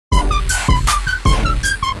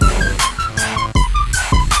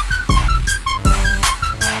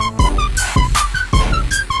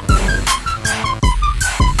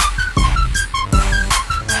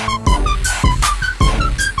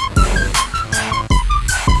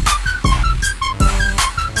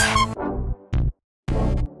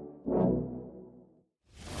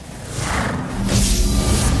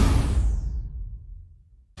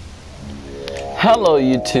Hello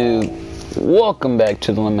YouTube, welcome back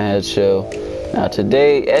to the Lemonhead Show. Now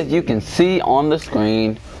today, as you can see on the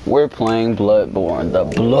screen, we're playing BloodBorne, the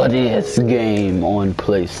bloodiest game on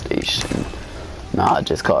PlayStation. Nah, I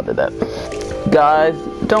just called it that. Guys,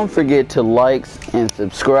 don't forget to like and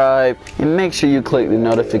subscribe, and make sure you click the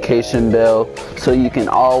notification bell so you can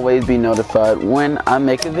always be notified when I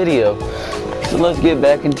make a video. So let's get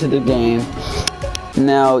back into the game.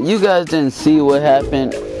 Now, you guys didn't see what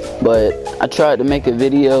happened, but I tried to make a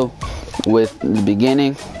video with the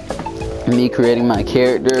beginning, me creating my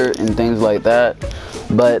character and things like that,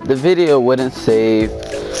 but the video wouldn't save,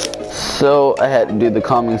 so I had to do the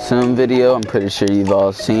coming soon video. I'm pretty sure you've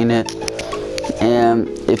all seen it, and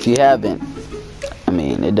if you haven't, I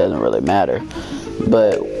mean, it doesn't really matter.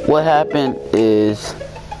 But what happened is,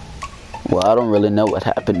 well, I don't really know what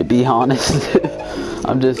happened, to be honest.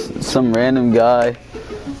 I'm just some random guy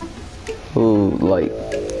who like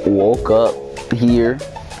woke up here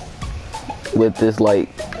with this like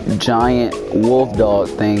giant wolf dog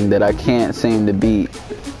thing that I can't seem to beat.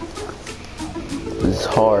 It's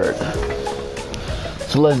hard.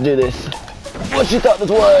 So let's do this. What you thought this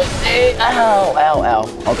was? Hey, ow, ow, ow.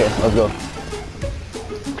 Okay, let's go.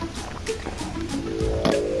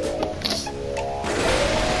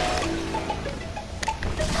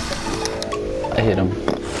 I hit him.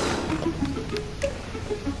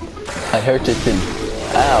 I hurt it too.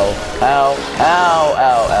 Ow, ow, ow,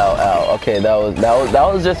 ow, ow, ow. Okay, that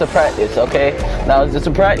was just a practice, okay? That was just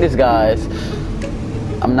a practice, guys.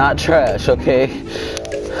 I'm not trash, okay?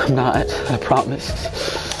 I'm not, I promise.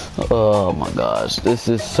 Oh my gosh, this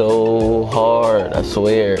is so hard, I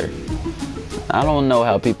swear. I don't know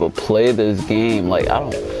how people play this game. Like,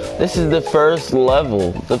 this is the first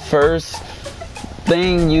level, the first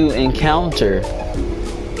thing you encounter.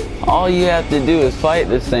 All you have to do is fight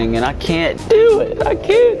this thing, and I can't do it. I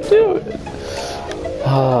can't do it.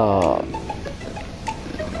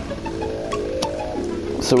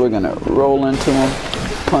 So we're gonna roll into him,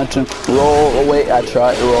 punch him, roll away. I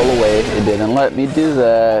tried to roll away. It didn't let me do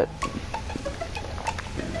that.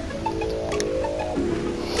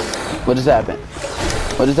 What just happened?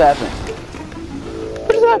 What just happened?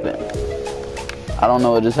 What just happened? I don't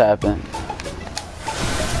know what just happened.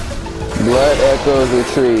 Blood echoes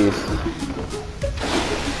retrieve.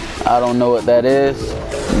 I don't know what that is,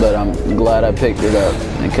 but I'm glad I picked it up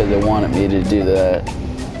because it wanted me to do that.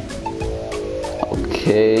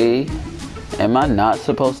 Okay. Am I not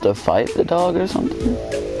supposed to fight the dog or something?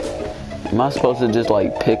 Am I supposed to just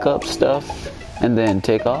like pick up stuff and then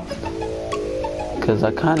take off? Because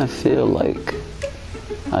I kind of feel like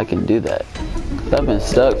I can do that. I've been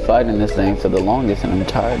stuck fighting this thing for the longest and I'm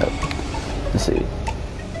tired of it. Let's see.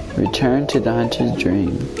 Return to the hunter's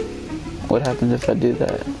dream. What happens if I do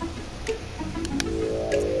that?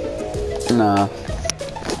 Nah,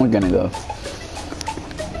 we're gonna go.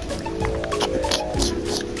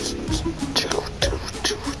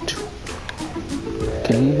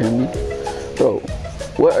 Can you hear me? Bro,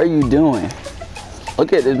 what are you doing?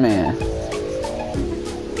 Look at this man.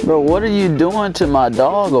 Bro, what are you doing to my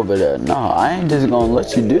dog over there? Nah, I ain't just gonna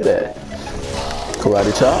let you do that.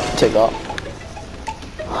 Karate chop, take off.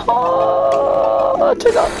 Oh,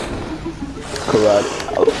 take off. Karate.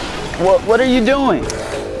 Oh, what are you doing?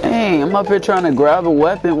 Dang, I'm up here trying to grab a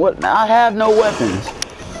weapon. What? I have no weapons.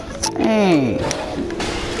 Dang.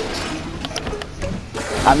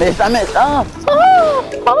 I missed. Oh,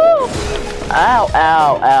 oh, oh. Ow,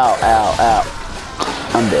 ow, ow, ow, ow.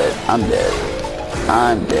 I'm dead. I'm dead.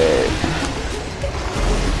 I'm dead.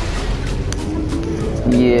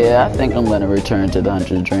 Yeah, I think I'm gonna return to the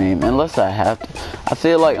hunter's dream, unless I have to. I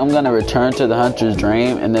feel like I'm gonna return to the hunter's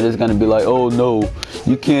dream, and then it's gonna be like, oh no,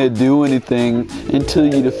 you can't do anything until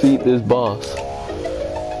you defeat this boss.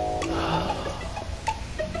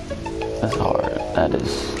 That's hard. That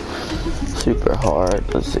is super hard.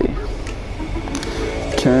 Let's see.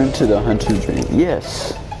 Turn to the hunter's dream.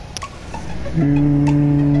 Yes.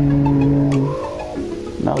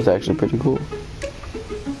 That was actually pretty cool.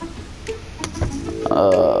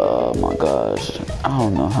 Oh my gosh, I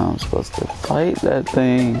don't know how I'm supposed to fight that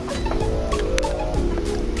thing.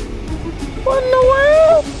 What in the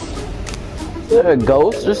world? Is there a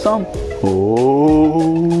ghost or something?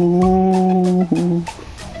 Oh,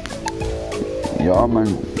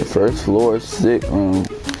 Yarman, the first floor, sick room.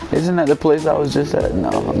 Isn't that the place I was just at? No,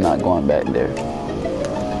 I'm not going back there.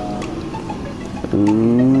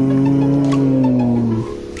 Ooh.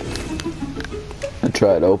 I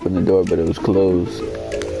tried to open the door, but it was closed.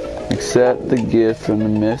 Accept the gift from the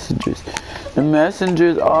messengers. The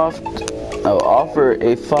messengers offer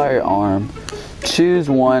a firearm. Choose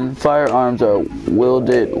one. Firearms are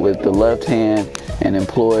wielded with the left hand and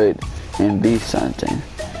employed in beast hunting.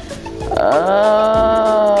 Oh,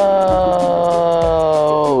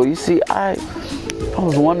 you see, I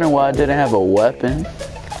was wondering why I didn't have a weapon.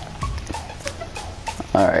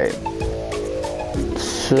 Alright.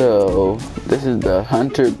 So, this is the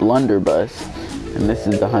Hunter Blunderbuss, and this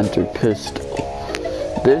is the Hunter Pistol.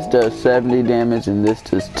 This does 70 damage, and this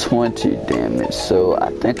does 20 damage. So,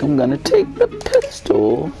 I think I'm gonna take the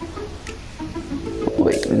pistol.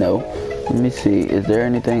 Wait, no. Let me see. Is there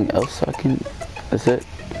anything else I can... That's it?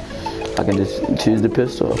 I can just choose the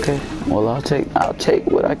pistol. Okay. Well, I'll take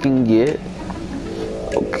what I can get.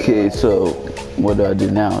 Okay, so what do I do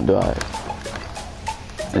now?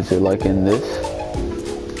 Is it like in this?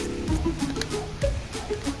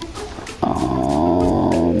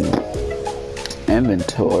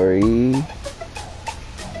 Inventory.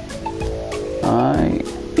 I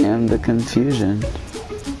am the confusion.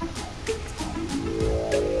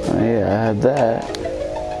 Oh yeah, I have that.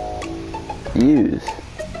 Use.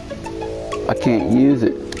 I can't use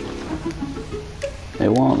it. It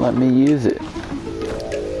won't let me use it.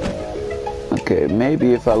 Okay,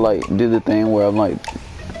 maybe if I like do the thing where I'm like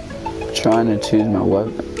trying to choose my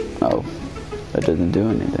weapon. Oh, that doesn't do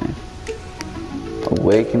anything.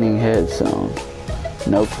 Awakening head zone.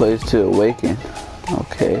 No place to awaken.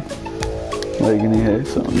 Okay. Awakening head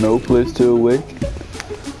zone. No place to awaken.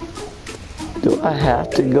 Do I have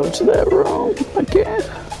to go to that room again?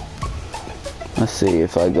 Let's see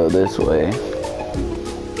if I go this way.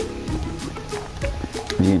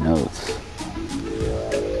 View notes.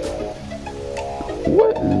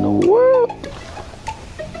 What in the world?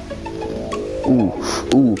 Ooh,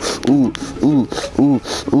 ooh, ooh, ooh, ooh,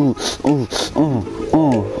 ooh,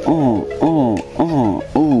 ooh,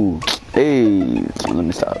 ooh. Hey, let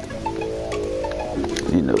me stop.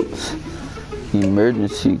 View notes.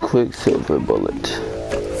 Emergency Quicksilver bullet.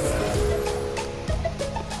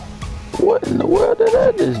 What in the world did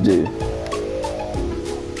I just do?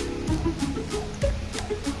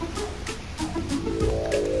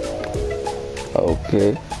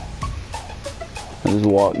 Okay. I just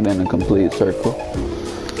walked in a complete circle.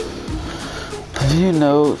 View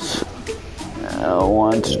notes. I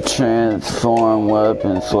want to transform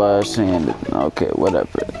weapon slash handed. Okay,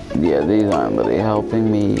 whatever. Yeah, these aren't really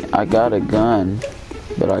helping me. I got a gun,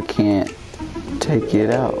 but I can't take it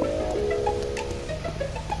out.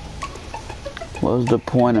 What's the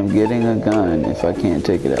point of getting a gun if I can't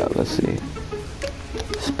take it out? Let's see.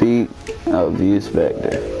 Speak of view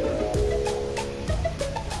specter.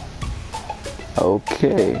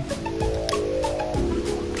 Okay.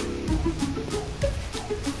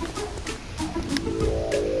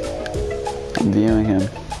 I'm viewing him.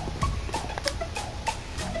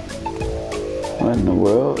 What in the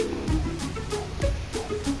world?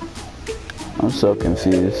 I'm so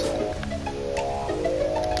confused.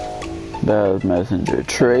 Battle messenger.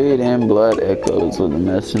 Trade in blood echoes with the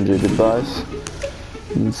messenger device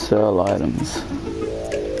and sell items.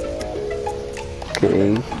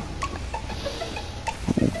 Okay.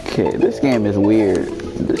 Okay, this game is weird.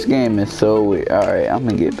 This game is so weird. Alright, I'm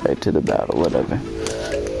gonna get back to the battle, whatever.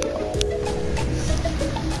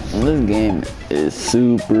 This game is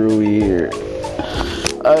super weird.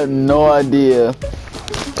 I have no idea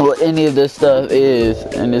what any of this stuff is,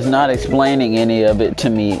 and it's not explaining any of it to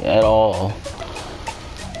me at all.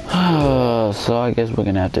 So I guess we're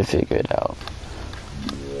gonna have to figure it out.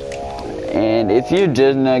 And if you're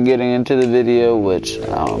just not getting into the video, which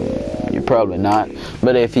you're probably not,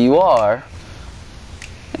 but if you are,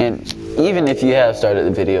 and even if you have started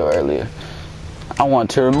the video earlier, I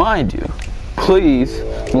want to remind you, please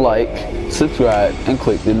like, subscribe, and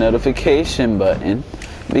click the notification button,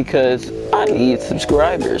 because I need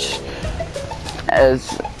subscribers.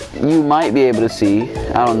 As you might be able to see,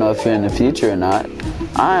 I don't know if you're in the future or not,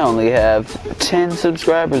 I only have 10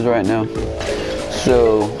 subscribers right now.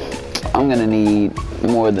 So I'm gonna need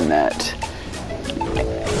more than that.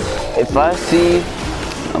 If I see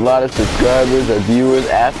a lot of subscribers or viewers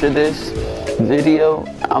after this video,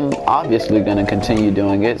 I'm obviously gonna continue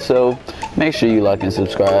doing it. So make sure you like and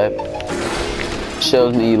subscribe.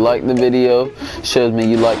 Shows me you like the video, shows me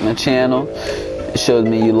you like my channel, it shows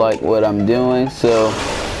me you like what I'm doing, so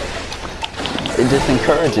it just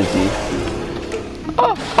encourages me.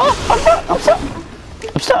 I'm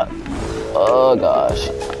stuck. Oh gosh.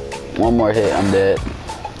 One more hit, I'm dead.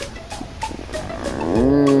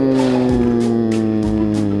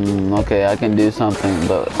 Okay, I can do something,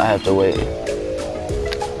 but I have to wait.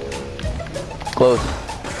 Close.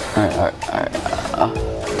 Alright.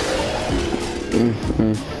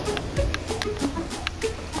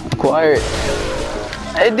 Acquire it.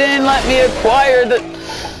 It didn't let me acquire the...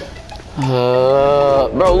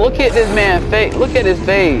 Bro, look at this man's face. Look at his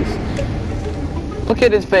face. Look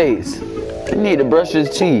at his face. He need to brush his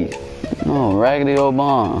teeth. Oh, raggedy old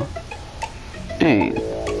bomb. Hey.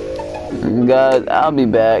 Guys, I'll be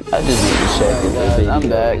back. I just need to check it. Guys, I'm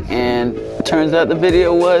back, and it turns out the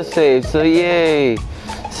video was saved, so yay.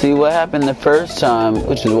 See what happened the first time,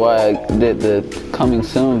 which is why I did the coming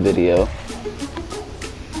soon video.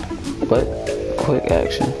 What? Quick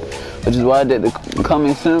action. Which is why I did the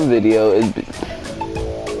coming soon video.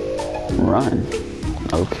 Run.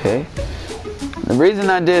 Okay. The reason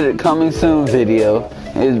I did a coming soon video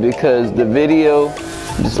is because the video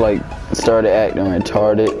just like started acting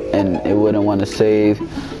retarded and it wouldn't want to save.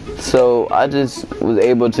 So I just was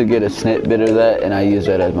able to get a snippet of that and I used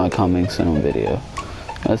that as my coming soon video.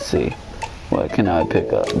 Let's see. What can I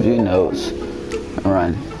pick up? View notes.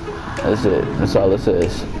 Run. That's it. That's all it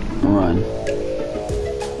says. Run.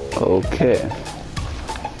 Okay.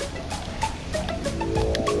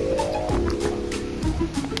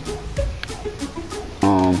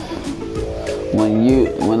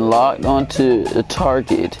 When locked onto a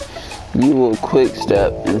target, you will quick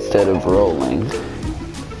step instead of rolling.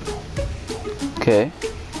 Okay.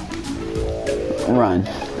 Run.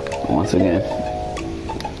 Once again.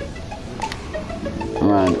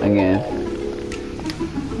 Run again.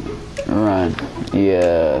 Run.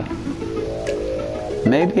 Yeah.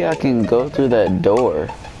 Maybe I can go through that door.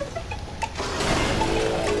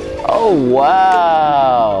 Oh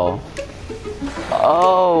wow.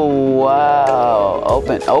 Oh wow.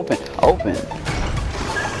 Open, open, open.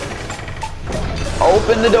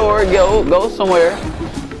 Open the door. Go somewhere.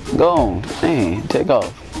 Go. Hey, take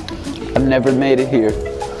off. I've never made it here.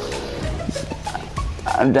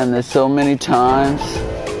 I've done this so many times.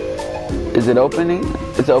 Is it opening?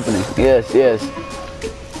 It's opening. Yes, yes.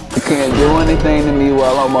 You can't do anything to me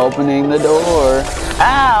while I'm opening the door.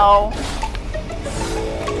 Ow!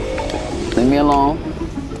 Leave me alone.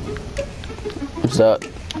 I'm stuck.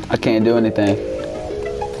 I can't do anything.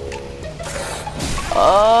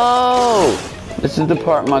 Oh! This is the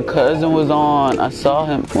part my cousin was on. I saw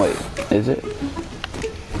him. Wait, is it?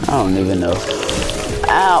 I don't even know.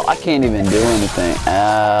 Ow! I can't even do anything.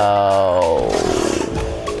 Ow!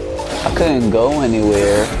 I couldn't go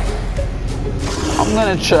anywhere. I'm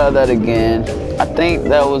gonna try that again. I think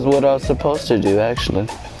that was what I was supposed to do, actually.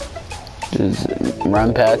 Just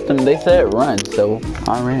run past them. They said run, so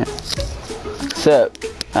I ran. Except,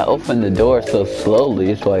 I opened the door so slowly,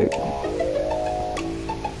 it's like,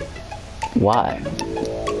 why?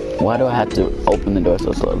 Why do I have to open the door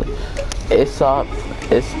so slowly? It's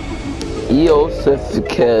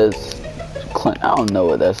Eosiphica's Clint. I don't know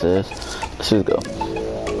what that says. Let's just go.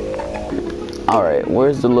 Alright,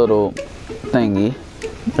 where's the little thingy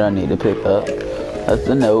that I need to pick up? That's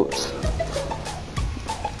the notes.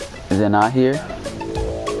 Is it not here?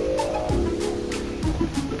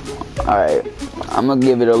 Alright, I'm gonna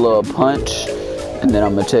give it a little punch and then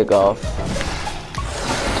I'm gonna take off.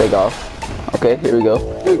 Take off. Okay, here we go.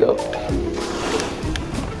 Here we go.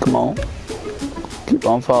 Come on. Keep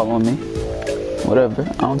on following me. Whatever.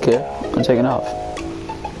 I don't care. I'm taking off.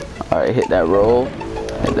 Alright, hit that roll.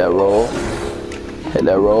 Hit that roll. Hit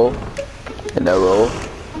that roll. Hit that roll.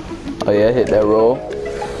 Oh yeah, hit that roll.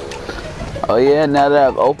 Oh yeah, now that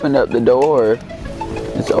I've opened up the door,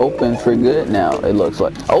 it's open for good now, it looks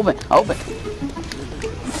like. Open! Open!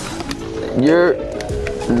 You're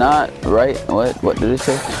not right. What did it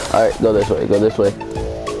say? Alright, go this way. Go this way.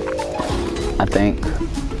 I think.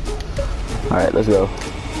 Alright, let's go.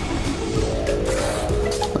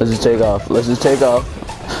 Let's just take off. Let's just take off.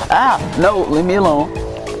 Ah! No! Leave me alone.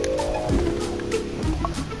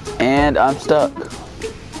 And I'm stuck.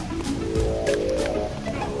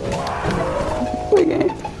 Again.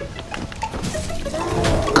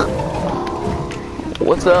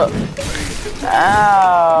 What's up?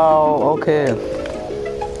 Ow! Okay.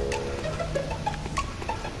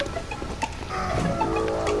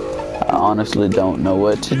 I honestly don't know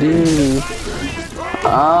what to do.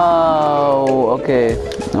 Oh, okay.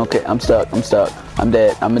 Okay, I'm stuck. I'm stuck. I'm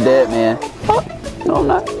dead. I'm a dead man. Oh, no, I'm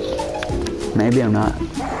not. Maybe I'm not.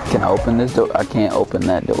 Can I open this door? I can't open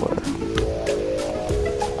that door.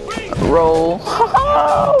 Roll.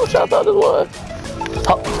 Oh, I thought this was.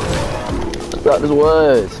 Oh, I thought this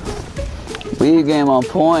was. Lead game on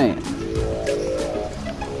point.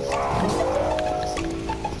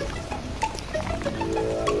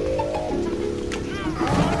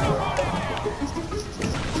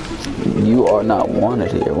 You are not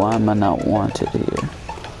wanted here. Why am I not wanted here?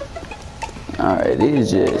 Alright,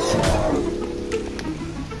 these just...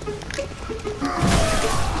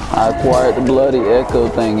 I acquired the bloody echo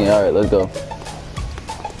thingy. Alright, let's go.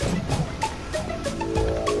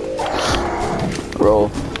 Roll.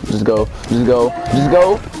 Just go. Just go. Just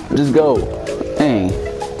go. Just go. Dang.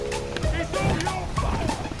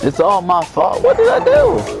 It's all my fault. What did I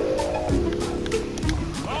do?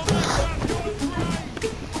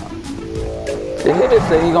 Did he just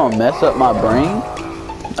say he gonna mess up my brain?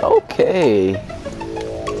 Okay.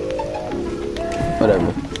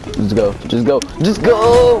 Whatever. Just go. Just go. Just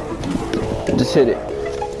go. Just hit it.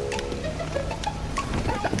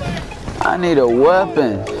 I need a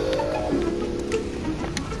weapon.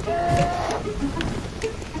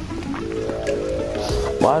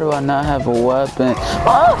 Why do I not have a weapon?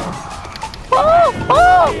 Oh! Oh!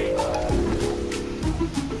 Oh!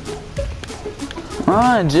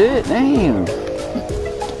 Run, Jit. Damn.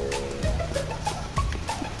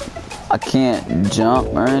 I can't jump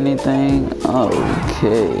or anything.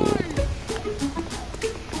 Okay.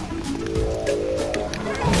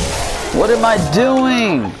 What am I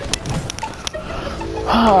doing?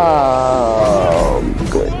 Oh,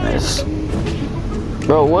 goodness.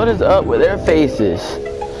 Bro, what is up with their faces?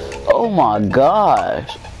 Oh my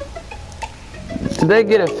gosh. Did they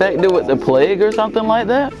get affected with the plague or something like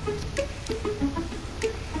that?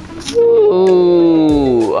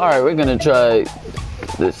 Ooh. Alright, we're gonna try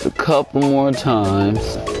this a couple more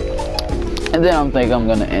times. And then I'm thinking I'm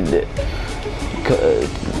gonna end it. Because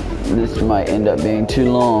this might end up being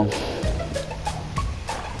too long.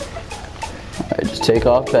 Alright, just take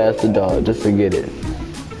off past the dog. Just forget it.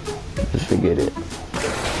 Just forget it.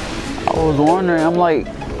 I was wondering, I'm like,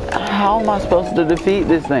 how am I supposed to defeat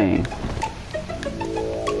this thing?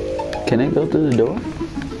 Can it go through the door?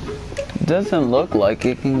 Doesn't look like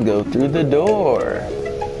it can go through the door.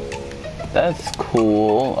 That's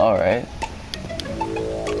cool. Alright.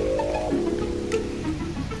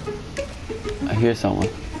 I hear someone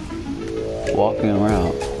walking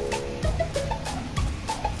around.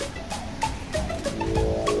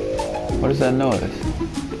 What is that noise?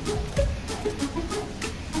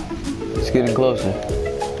 It's getting closer.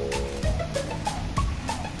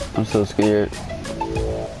 I'm so scared.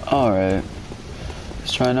 Alright.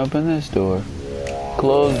 Let's try and open this door.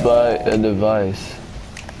 Closed by a device.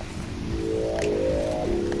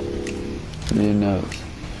 Your nose.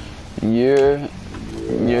 You're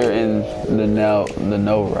in the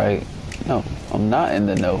know, right? No, I'm not in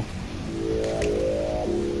the know.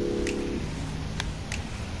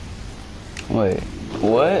 Wait,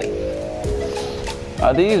 what?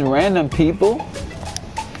 Are these random people?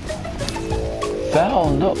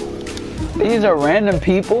 Foul, no. These are random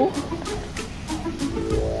people?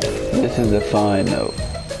 This is a fine note.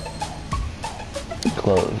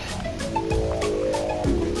 Close.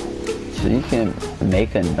 So you can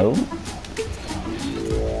make a note?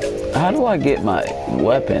 How do I get my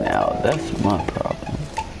weapon out? That's my problem.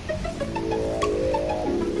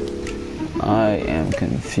 I am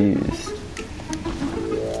confused.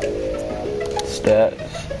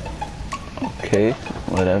 Stats. Okay,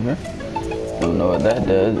 whatever. Don't know what that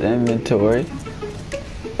does. Inventory.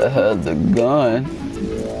 I have the gun.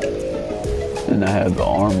 And I have the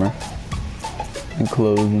armor. And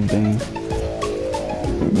clothes and things.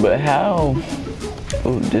 But how?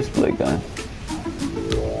 Oh, display gun.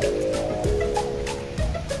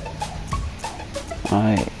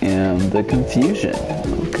 I am the confusion.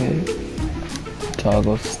 Okay.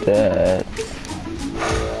 Toggle stats.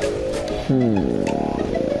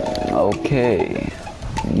 Okay.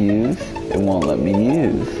 Use. It won't let me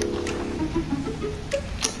use.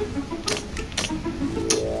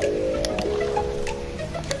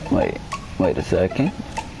 Wait a second.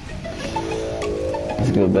 Let's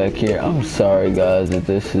go back here. I'm sorry guys if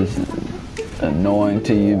this is annoying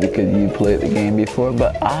to you because you played the game before,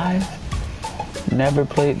 but I've never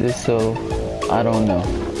played this, so I don't know.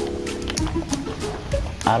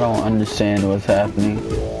 I don't understand what's happening.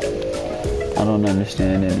 I don't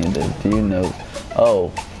understand any of this. Do you know?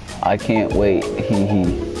 Oh, I can't wait. Hee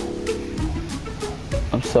hee.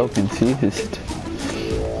 I'm so confused.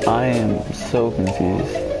 I am so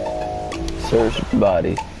confused. Search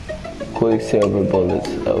body. Quicksilver bullets.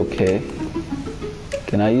 Okay.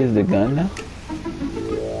 Can I use the gun now?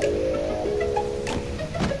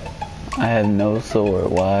 I have no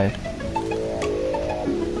sword. Why?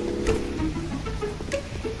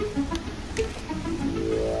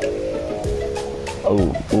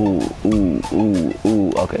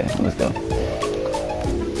 Ooh. Okay, let's go.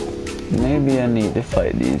 Maybe I need to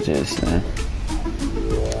fight these just then.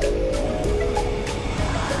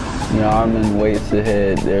 The armament waits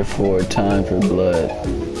ahead, therefore time for blood.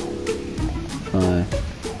 Fine.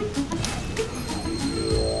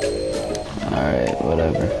 Alright,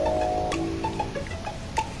 whatever.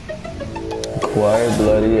 Acquire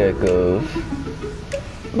bloody echoes.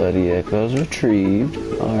 Bloody echoes retrieved.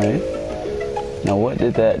 Alright. Now what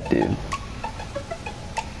did that do?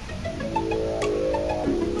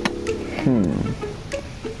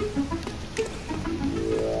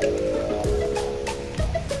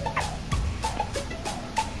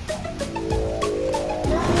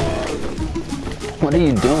 What are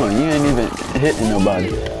you doing? You ain't even hitting nobody.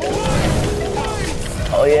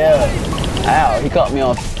 Oh yeah. Ow, he caught me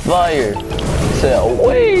on fire. He said,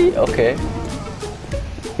 wait. Okay.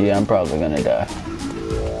 Yeah, I'm probably gonna die.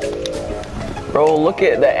 Bro, look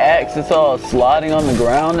at the axe. It's all sliding on the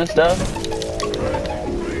ground and stuff.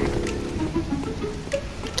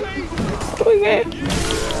 What do we get?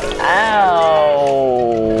 Ow.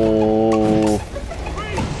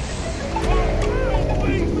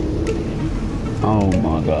 Oh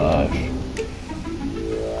my gosh.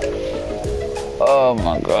 Oh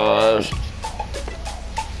my gosh.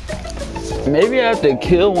 Maybe I have to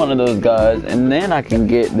kill one of those guys and then I can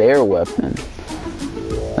get their weapon.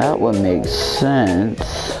 That would make sense.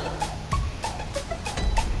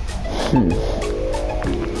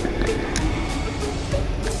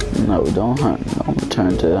 No, don't hunt. Don't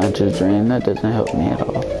return to the hunter's dream. That doesn't help me at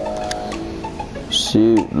all.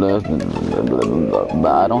 Shoot. But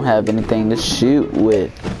I don't have anything to shoot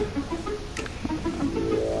with.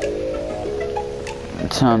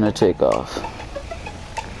 Time to take off.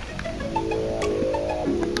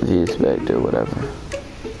 V-Spectre, whatever.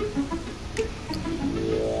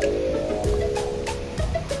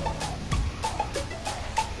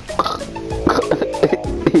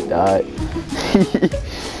 He died.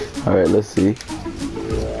 Alright, let's see.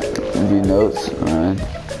 View notes, run.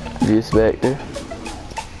 V-Spectre.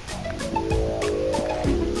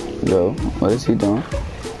 Go. What is he doing?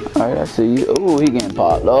 Alright, I see you. Oh, he getting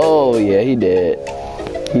popped. Oh, yeah, he did.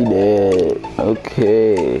 He did.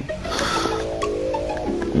 Okay.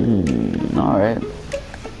 Alright.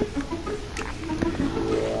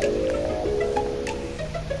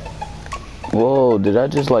 Whoa, did I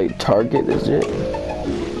just like target this shit?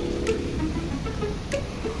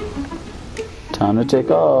 Time to take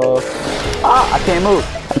off. Ah, I can't move.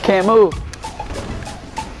 I can't move.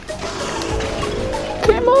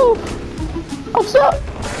 Can't move. I'm stuck.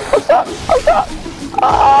 I'm stuck. I'm stuck.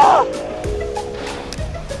 Ah!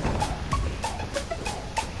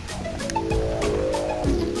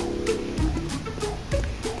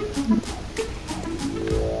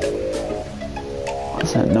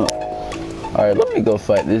 What's that note? Alright, let me go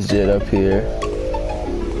fight this jet up here.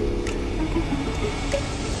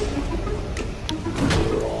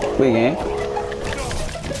 We ain't.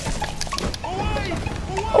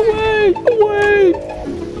 Away! Away!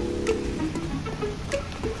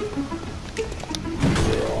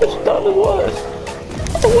 What you thought it was?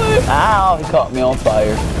 Away! Ow! He caught me on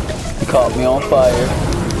fire. He caught me on fire.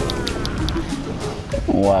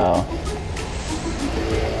 Wow.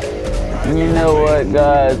 You know what,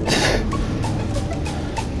 guys?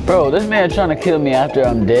 Bro, this man trying to kill me after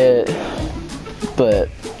I'm dead. But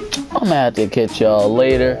I'm gonna have to catch y'all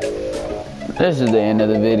later. This is the end of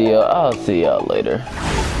the video. I'll see y'all later.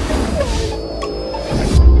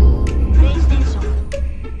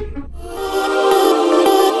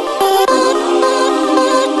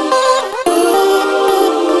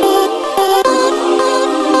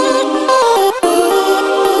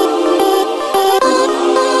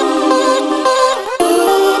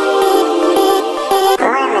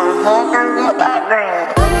 Head on the background.